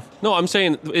close enough. No, I'm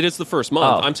saying it is the first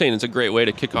month. Oh. I'm saying it's a great way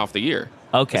to kick off the year.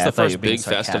 Okay, It's I the thought you first were being big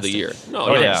fest of the year. sarcastic. No, Oh,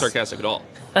 you're yeah. not sarcastic at all.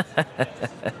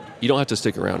 You don't have to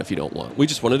stick around if you don't want. We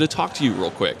just wanted to talk to you real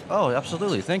quick. Oh,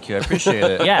 absolutely. Thank you. I appreciate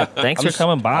it. Yeah, thanks I'm for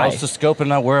coming I by. was just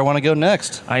scoping out where I want to go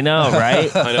next. I know,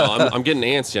 right? I know. I'm getting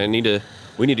antsy.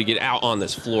 We need to get out on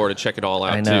this floor to check it all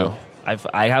out I know. too.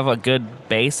 I have a good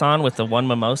base on with the one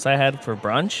mimosa I had for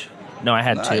brunch. No, I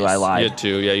had two. I You lied. had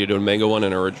two. Yeah, you do a mango one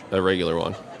and a regular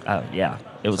one. Yeah,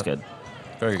 it was good.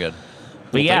 Very good.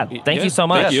 But yeah, thank you so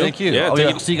much. Thank you. Thank you. Yeah, Oh, thank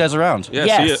yeah. you. See you guys around. Yeah,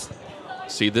 Yes.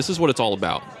 See, this is what it's all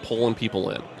about, pulling people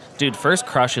in. Dude, First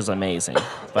Crush is amazing,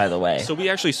 by the way. So we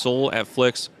actually sold at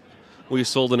Flicks. We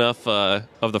sold enough of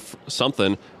the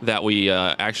something that we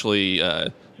actually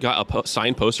got a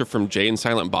signed poster from Jay and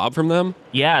Silent Bob from them.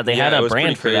 Yeah, they had it a was brand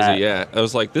pretty for crazy. that. Yeah, I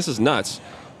was like, this is nuts.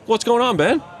 What's going on,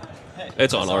 Ben?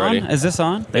 It's on already. Is this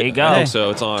on? There you go. I think so.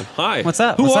 It's on. Hi. What's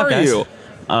up? Who What's up, are guys? you?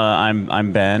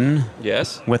 I'm Ben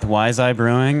Yes. with I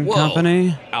Brewing Whoa.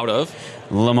 Company, Out of.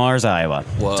 Lamar's, Iowa.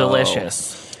 Whoa.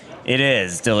 Delicious. It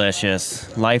is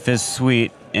delicious. Life is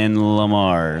sweet in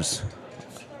Lamar's,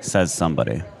 says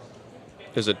somebody.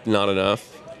 Is it not enough?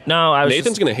 No, I was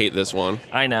Nathan's just, gonna hate this one.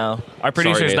 I know. Our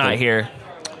producer's not Nathan. here.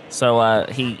 So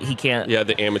he can't. Yeah,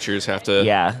 the amateurs have to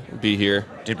Yeah. be here.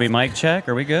 Did we mic check?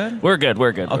 Are we good? We're good.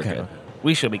 We're good. Okay. We're good.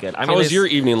 We should be good. I How mean, was it's- your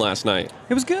evening last night?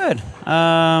 It was good.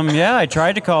 Yeah, I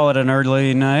tried to call it an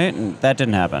early night, and that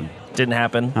didn't happen. Didn't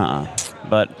happen.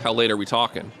 But How late are we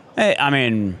talking? hey, I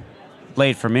mean,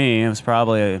 late for me. It was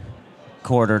probably a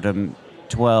quarter to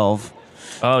 12.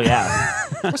 Oh yeah.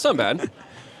 That's not bad.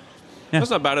 That's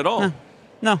not bad at all.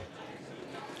 No.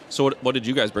 So what did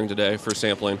you guys bring today for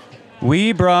sampling?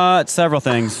 We brought several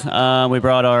things. We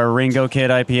brought our Ringo Kid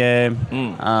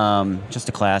IPA, just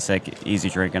a classic, easy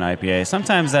drinking IPA.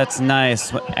 Sometimes that's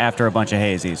nice after a bunch of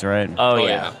hazies, right? Oh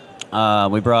yeah.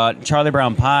 We brought Charlie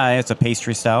Brown Pie. It's a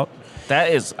pastry stout.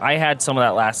 That is. I had some of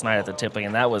that last night at the tipping,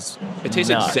 and that was. It tastes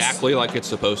nuts. exactly like it's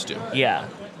supposed to. Yeah.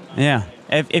 Yeah.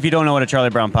 If you don't know what a Charlie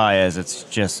Brown Pie is, it's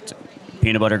just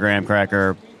peanut butter graham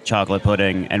cracker, chocolate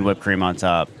pudding, and whipped cream on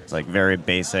top. It's like very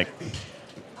basic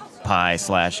pie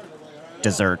 /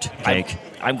 dessert cake.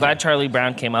 I'm glad Charlie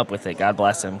Brown came up with it. God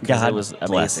bless him. Because God it was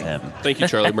bless amazing. him. Thank you,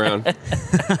 Charlie Brown.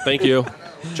 Thank you,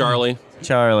 Charlie.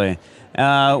 Charlie.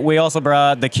 We also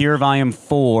brought the Cure Volume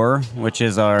 4, which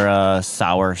is our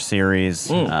sour series.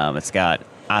 It's got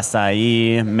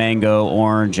acai, mango,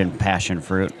 orange, and passion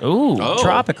fruit. Ooh. Oh.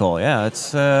 Tropical, yeah.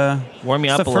 It's Warm me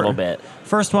it's up the a little bit.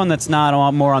 First one that's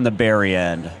not more on the berry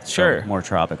end. So Sure. more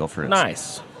tropical fruits.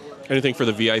 Nice. Anything for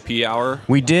the VIP hour?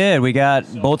 We did. We got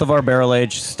both of our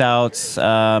barrel-aged stouts,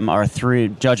 our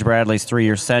Judge Bradley's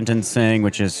 3-year sentencing,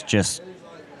 which is just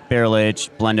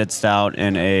barrel-aged blended stout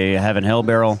in a Heaven Hill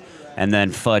barrel, and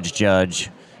then Fudge Judge,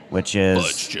 which is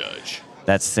Fudge Judge.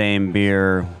 that same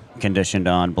beer conditioned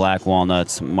on black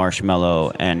walnuts,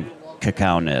 marshmallow, and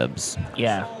cacao nibs.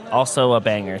 Yeah. Also a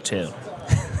banger too.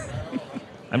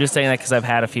 I'm just saying that because I've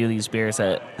had a few of these beers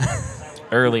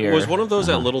earlier. Was one of those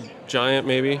at Little Giant,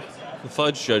 maybe? The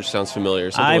Fudge Judge sounds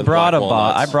familiar. Something I with brought black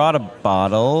a walnuts.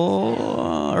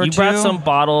 bottle or You two. brought some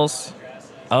bottles.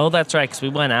 Oh, that's right, because we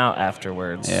went out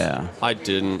afterwards. Yeah. I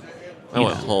didn't. I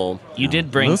went home. You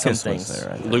did bring Lucas some was things.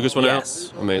 there, I think. Lucas went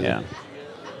Yes. out? Amazing. Yeah.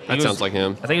 That was- sounds like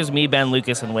him. I think it was me, Ben,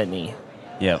 Lucas, and Whitney.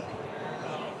 Yep.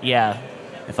 Yeah.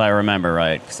 If I remember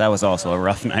right, because that was also a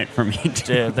rough night for me,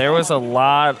 too. Dude, there was a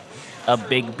lot of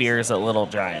big beers at Little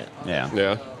Giant Yeah.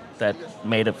 Yeah. that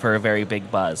made it for a very big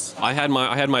buzz. I had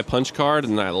my punch card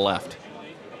and I left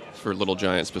for Little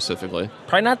Giant specifically.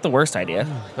 Probably not the worst idea.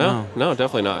 No,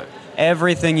 definitely not.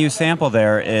 Everything you sample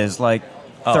there is like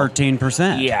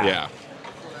 13%. Yeah.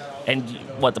 And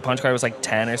what, the punch card was like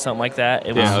 10 or something like that?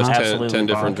 It was, Yeah, it was 10 absolutely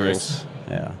different bonkers. drinks.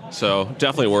 Yeah. So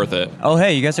definitely worth it. Oh,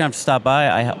 hey, you guys are going to have to stop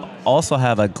by. Also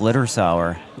have a glitter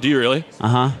sour. Do you really?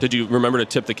 Uh-huh. Did you remember to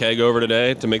tip the keg over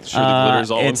today to make sure the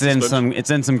glitter's all it's in suspension? it's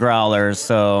in some growlers,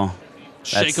 so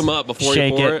Shake them up before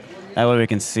shake you pour it. That way we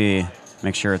can see,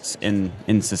 make sure it's in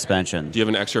suspension. Do you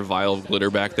have an extra vial of glitter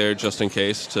back there just in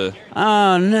case to...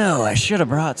 Oh, no, I should have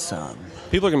brought some.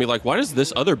 People are going to be like, why does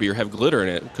this other beer have glitter in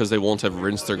it? Because they won't have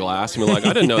rinsed their glass. And be like,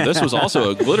 I didn't know this was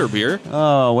also a glitter beer.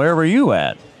 Oh, where were you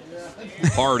at?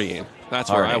 Partying. That's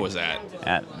where I Party. was at.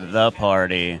 At the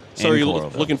party. So in are you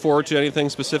Coralville. looking forward to anything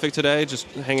specific today? Just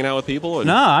hanging out with people? And-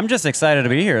 No, I'm just excited to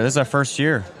be here. This is our first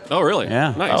year. Oh, really?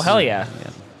 Yeah. Nice. Oh, hell yeah.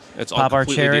 It's all Pop our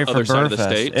completely cherry the for other side of the BrrrFest.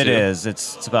 state, It too. is.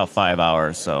 It's about 5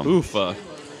 hours, so Oof.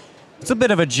 it's a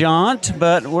bit of a jaunt,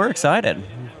 but we're excited.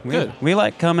 Good. We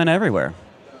like coming everywhere.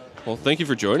 Well, thank you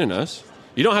for joining us.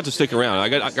 You don't have to stick around. I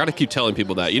got to keep telling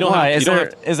people that. You don't Why? have. Is You don't there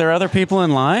have is there other people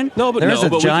in line? No, but there's no, a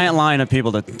but we giant can- line of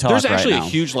people to talk There's right actually now. a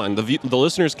huge line. The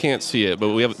listeners can't see it, but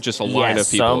we have just a line Yes,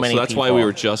 of people. so many that's why we people.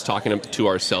 were just talking to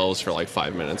ourselves for like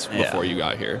 5 minutes before you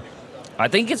got here. I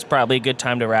think it's probably a good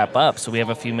time to wrap up, so we have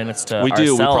a few minutes to We do.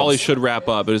 ourselves. We probably should wrap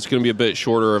up, but it's going to be a bit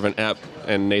shorter of an ep,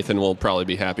 and Nathan will probably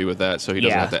be happy with that, so he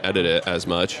doesn't Yeah. have to edit it as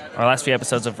much. Our last few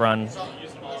episodes have run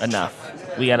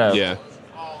enough. We gotta. Yeah.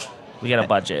 We got a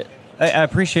budget. I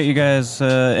appreciate you guys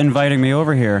inviting me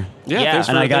over here. Yeah. thanks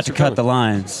And for- I got thanks to for cut coming. the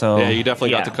line, so Yeah, you definitely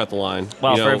Yeah. got to cut the line.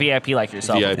 Well, You for know, a VIP like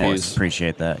yourself, of VIPs. course.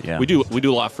 appreciate that. Yeah, We do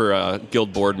a lot for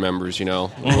guild board members. We'll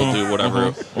do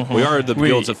whatever. We are the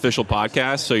guild's official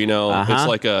podcast, so it's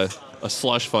like a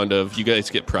slush fund of you guys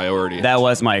get priority. That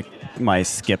was my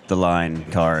skip the line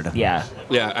card. Yeah.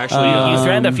 Yeah, actually, You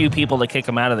threatened a few people to kick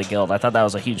him out of the guild. I thought that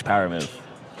was a huge power move.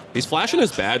 he's flashing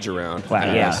his badge around.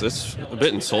 Wow, yeah. It's a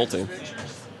bit insulting.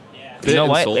 You know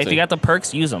what? Insulting. If you got the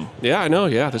perks, use them. Yeah, I know.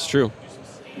 Yeah, that's true.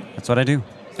 That's what I do.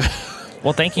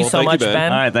 Well, thank you Well, so thank you, much, Ben.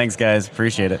 Ben. All right, thanks guys.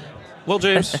 Appreciate it. Well,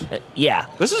 James, Yeah.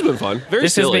 this has been fun. Very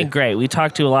This has silly. been great. We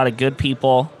talked to a lot of good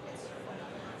people.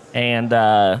 And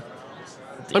I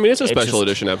mean, it's a It's special just-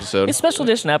 edition episode. it's a special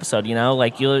edition episode,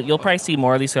 Like you'll probably see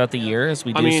more of these throughout the year as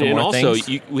we do some and more also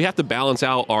things. we have to balance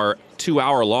out our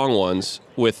 2-hour long ones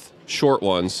with short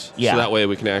ones, Yeah. so that way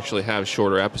we can actually have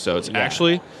shorter episodes. Yeah.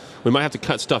 Actually, we might have to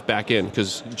cut stuff back in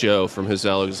because Joe from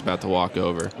Gezellig is about to walk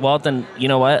over. Well, then, you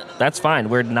know what? That's fine.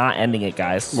 We're not ending it,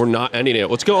 guys. We're not ending it.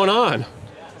 What's going on?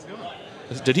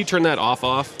 Did he turn that off?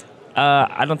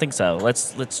 I don't think so.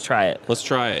 Let's try it. Let's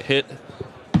try it.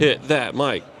 Hit that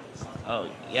mic. Oh,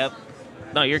 yep.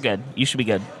 No, you're good. You should be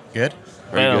good. Good.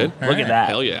 Are you Boom. good? Look at that.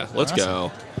 Hell yeah. Let's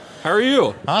go. How are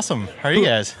you? Awesome. How are you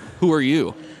guys? Who are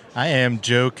you? I am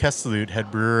Joe Kestelut, head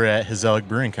brewer at Gezellig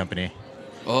Brewing Company.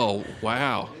 Oh,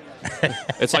 wow.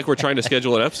 It's like we're trying to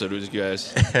schedule an episode with you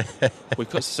guys. We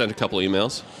could send a couple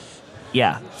emails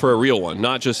Yeah. for a real one,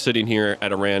 not just sitting here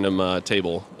at a random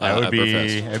table I would at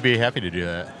BrrrFest. I'd be happy to do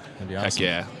that. That'd be Heck awesome.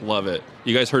 yeah. Love it.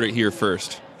 You guys heard it here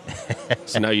first.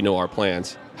 So now you know our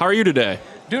plans. How are you today?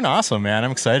 Doing awesome, man.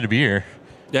 I'm excited to be here.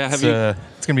 Yeah, have It's, you?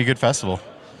 it's gonna be a good festival.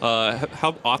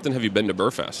 How often have you been to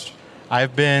BrrrFest?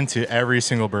 I've been to every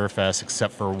single BrrrFest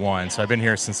except for one, so I've been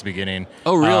here since the beginning.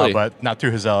 Oh, really? But not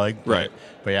through Gezellig. Right.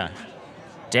 But yeah.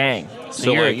 Dang. So,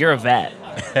 So, you're a vet.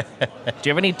 Do you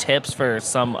have any tips for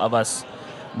some of us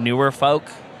newer folk?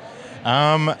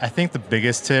 I think the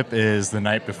biggest tip is the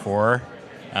night before,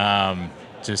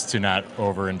 just to not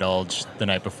overindulge the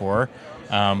night before.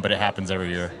 But it happens every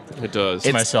year. It does.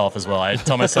 It's myself as well. I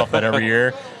tell myself that every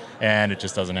year, and it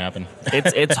just doesn't happen.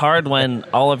 It's hard when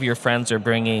all of your friends are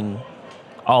bringing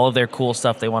all of their cool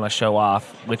stuff they want to show off,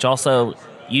 which also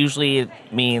usually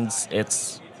means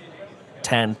it's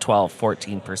 10, 12,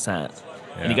 14%.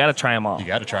 And you got to try them all, You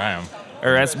got to try them.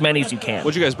 or as many as you can.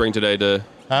 What'd you guys bring today to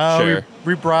share?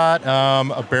 We brought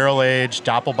a barrel-aged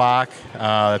Doppelbock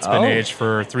that's been Oh. aged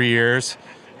for 3 years.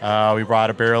 We brought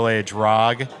a barrel-aged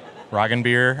Roggen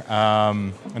beer,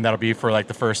 and that'll be for like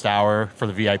the first hour for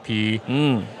the VIP.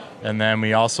 And then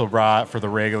we also brought for the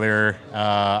regular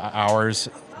hours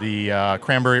the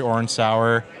cranberry orange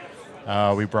sour.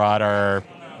 We brought our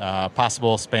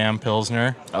possible Spam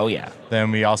Pilsner. Oh, yeah.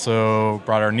 Then we also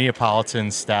brought our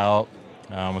Neapolitan Stout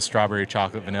with strawberry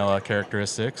chocolate vanilla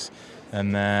characteristics.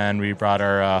 And then we brought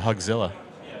our Hugzilla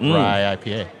Rye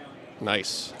IPA.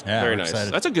 Nice. Yeah, Very we're nice.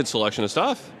 excited. That's a good selection of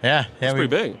stuff. Yeah, That's pretty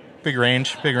big. Big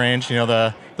range. You know,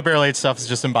 the barrel aged stuff is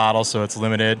just in bottles, so it's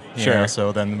limited. you Sure. know,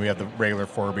 so then we have the regular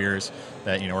 4 beers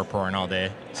that we're pouring all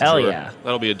day. Hell Sure. yeah.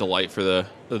 That'll be a delight for the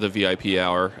VIP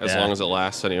hour, as Yeah. long as it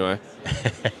lasts anyway.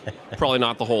 Probably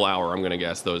not the whole hour, I'm going to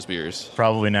guess, those beers.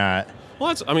 Probably not.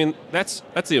 Well, that's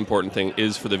the important thing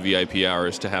is for the VIP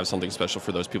hours to have something special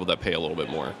for those people that pay a little bit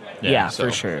more. Yeah, so-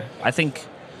 for sure. I think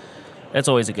it's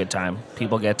always a good time.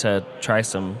 People get to try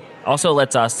some. Also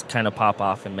lets us kind of pop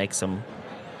off and make some.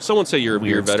 Someone say you're a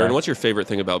beer Weird veteran. stuff. What's your favorite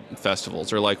thing about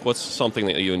festivals? Or like, what's something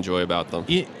that you enjoy about them?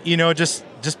 You know, just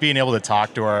being able to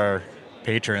talk to our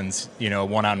patrons,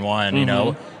 one-on-one. You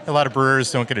know, a lot of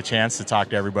brewers don't get a chance to talk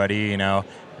to everybody.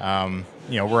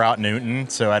 We're out in Newton,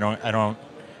 so I don't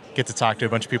get to talk to a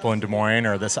bunch of people in Des Moines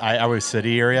or this Iowa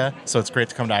City area. So it's great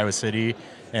to come to Iowa City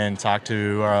and talk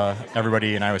to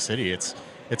everybody in Iowa City. It's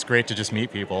great to just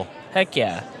meet people. Heck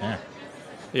yeah. Yeah.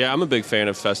 Yeah, I'm a big fan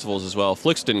of festivals as well.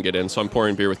 Flicks didn't get in, so I'm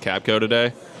pouring beer with Cabco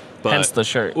today. But, Hence the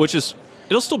shirt.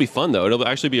 It'll still be fun though. It'll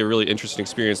actually be a really interesting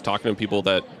experience talking to people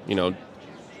that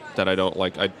that I don't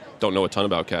like. I don't know a ton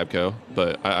about Cabco,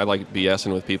 but I like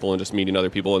BSing with people and just meeting other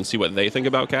people and see what they think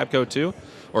about Cabco too,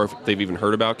 or if they've even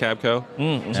heard about Cabco.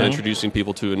 So introducing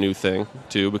people to a new thing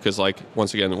too, because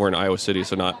once again we're in Iowa City,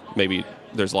 so maybe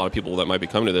there's a lot of people that might be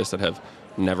coming to this that have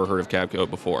never heard of Cabco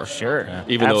before. Sure.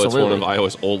 Even though it's one Absolutely. of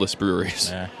Iowa's oldest breweries.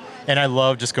 Yeah. And I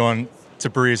love just going to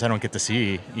breweries I don't get to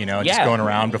see, just Yeah. going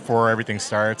around before everything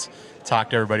starts, talk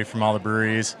to everybody from all the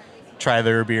breweries, try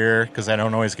their beer, because I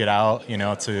don't always get out,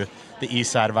 to the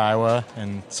east side of Iowa.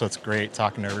 And so it's great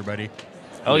talking to everybody.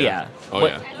 Oh Yeah. yeah. Oh,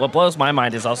 what, yeah. What blows my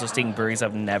mind is also seeing breweries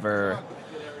I've never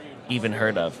even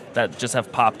heard of that just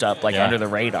have popped up like under the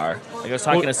radar. Like I was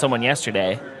talking to someone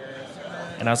yesterday,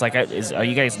 and I was like, "Are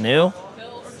you guys new?"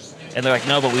 And they're like,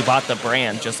 "No, but we bought the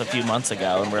brand just a few months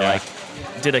ago," and we're like,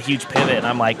 did a huge pivot, and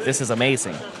I'm like, "This is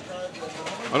amazing."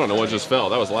 I don't know what just fell.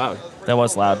 That was loud. That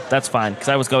was loud. That's fine because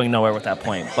I was going nowhere with that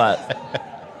point, but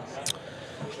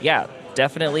yeah,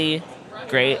 definitely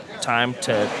great time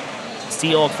to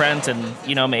see old friends and,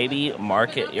 you know, maybe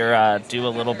market your, do a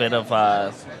little bit of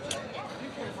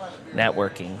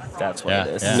networking. That's what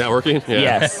it is. Yeah. Networking? Yeah.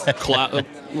 Yes.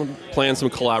 Plan some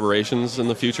collaborations in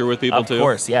the future with people, too? Of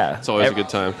course, yeah. It's always a good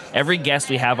time. Every guest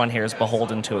we have on here is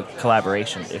beholden to a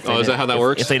collaboration. Is that how that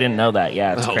works? If they didn't know that,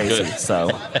 yeah, it's crazy. Good. So,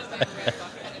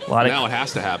 now it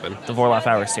has to happen. The Vorlauf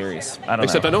Hour series. I don't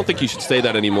Except know. I don't think you should say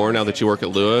that anymore now that you work at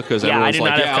Lua, because everyone's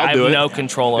like, I have no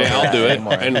control over I'll do it.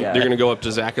 anymore. And they're going to go up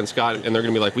to Zach and Scott, and they're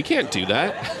going to be like, we can't do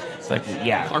that. It's like,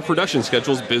 yeah. Our production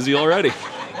schedule's busy already.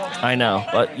 I know,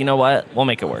 but you know what? We'll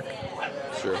make it work.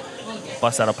 Sure.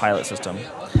 Bust out a pilot system.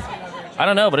 I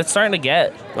don't know, but it's starting to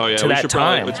get to that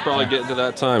time. It's probably getting to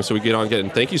that time, so we get on getting.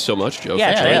 Thank you so much, Joe.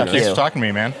 Yeah, for joining us. Thanks for talking to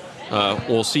me, man.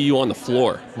 We'll see you on the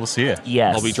floor. We'll see you.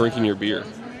 Yes. I'll be drinking your beer.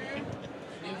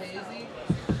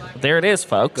 There it is,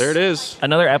 folks. There it is.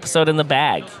 Another episode in the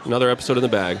bag. Another episode in the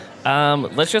bag.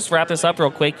 Let's just wrap this up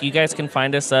real quick. You guys can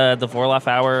find us the Vorlauf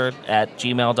Hour at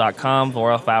gmail.com,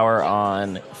 Vorlauf Hour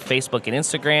on Facebook and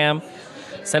Instagram.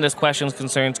 Send us questions,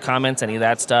 concerns, comments, any of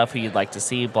that stuff, who you'd like to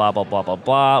see, blah, blah, blah, blah,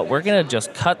 blah. We're going to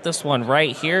just cut this one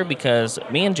right here because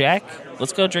me and Jack,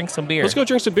 let's go drink some beer. Let's go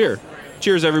drink some beer.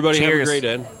 Cheers, everybody. Cheers. Have a great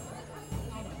day.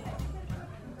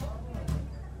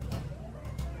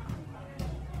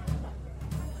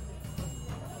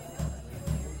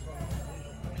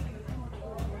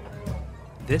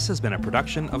 This has been a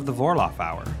production of the Vorlauf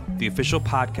Hour, the official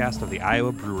podcast of the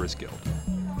Iowa Brewers Guild.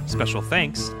 Special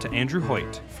thanks to Andrew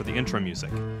Hoyt for the intro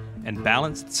music and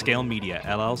Balanced Scale Media,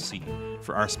 LLC,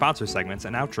 for our sponsor segments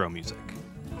and outro music.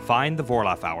 Find the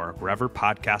Vorlauf Hour wherever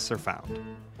podcasts are found.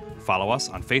 Follow us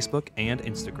on Facebook and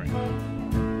Instagram.